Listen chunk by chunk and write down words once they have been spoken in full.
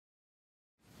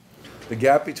The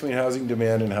gap between housing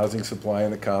demand and housing supply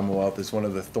in the Commonwealth is one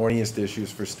of the thorniest issues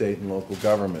for state and local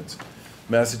governments.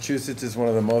 Massachusetts is one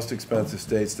of the most expensive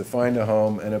states to find a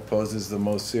home, and it poses the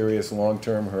most serious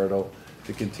long-term hurdle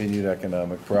to continued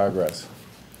economic progress.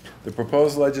 The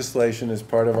proposed legislation is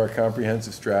part of our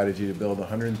comprehensive strategy to build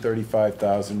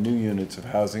 135,000 new units of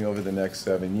housing over the next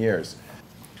 7 years.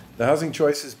 The Housing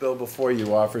Choices Bill before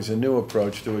you offers a new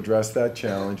approach to address that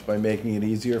challenge by making it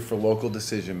easier for local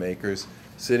decision makers,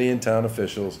 city and town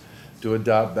officials, to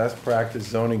adopt best practice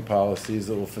zoning policies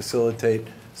that will facilitate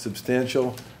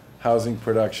substantial housing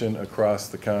production across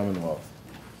the Commonwealth.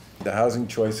 The Housing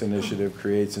Choice Initiative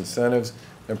creates incentives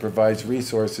and provides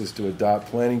resources to adopt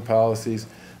planning policies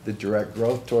that direct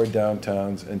growth toward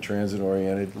downtowns and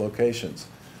transit-oriented locations.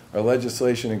 Our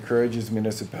legislation encourages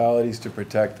municipalities to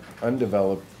protect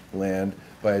undeveloped land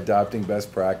by adopting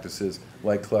best practices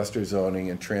like cluster zoning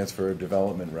and transfer of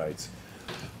development rights.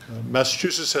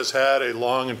 Massachusetts has had a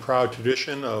long and proud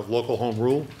tradition of local home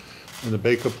rule, and the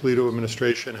Baker-Polito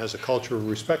administration has a culture of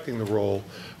respecting the role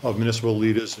of municipal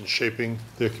leaders in shaping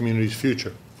their community's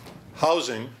future.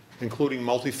 Housing, including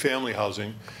multifamily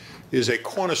housing, is a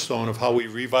cornerstone of how we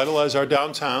revitalize our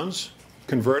downtowns,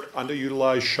 convert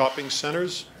underutilized shopping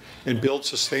centers, and build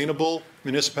sustainable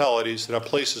municipalities that are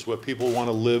places where people want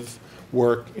to live,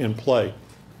 work, and play.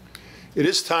 It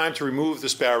is time to remove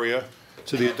this barrier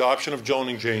to the adoption of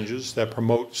zoning changes that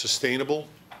promote sustainable,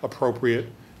 appropriate,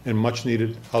 and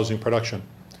much-needed housing production.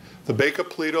 The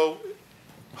Baker-Polito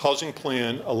Housing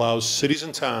Plan allows cities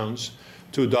and towns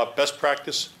to adopt best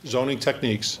practice zoning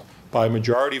techniques by a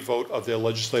majority vote of their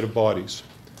legislative bodies.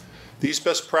 These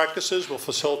best practices will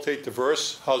facilitate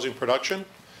diverse housing production,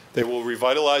 they will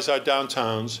revitalize our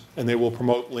downtowns, and they will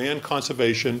promote land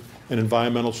conservation and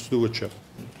environmental stewardship.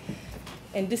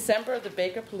 In December, the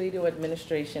Baker-Polito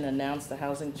administration announced the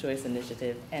Housing Choice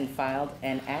Initiative and filed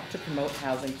an act to promote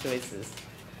housing choices.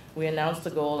 We announced the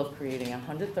goal of creating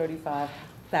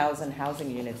 135,000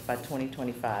 housing units by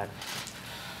 2025.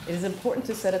 It is important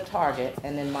to set a target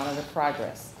and then monitor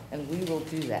progress, and we will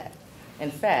do that.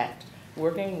 In fact,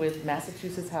 working with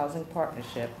Massachusetts Housing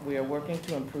Partnership, we are working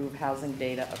to improve housing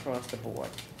data across the board.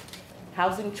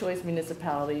 Housing Choice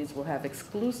municipalities will have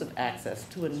exclusive access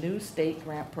to a new state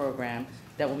grant program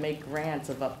that will make grants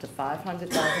of up to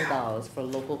 $500,000 for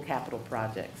local capital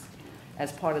projects.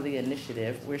 As part of the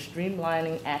initiative, we're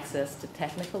streamlining access to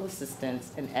technical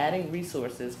assistance and adding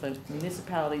resources for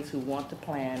municipalities who want to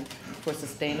plan for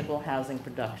sustainable housing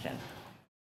production.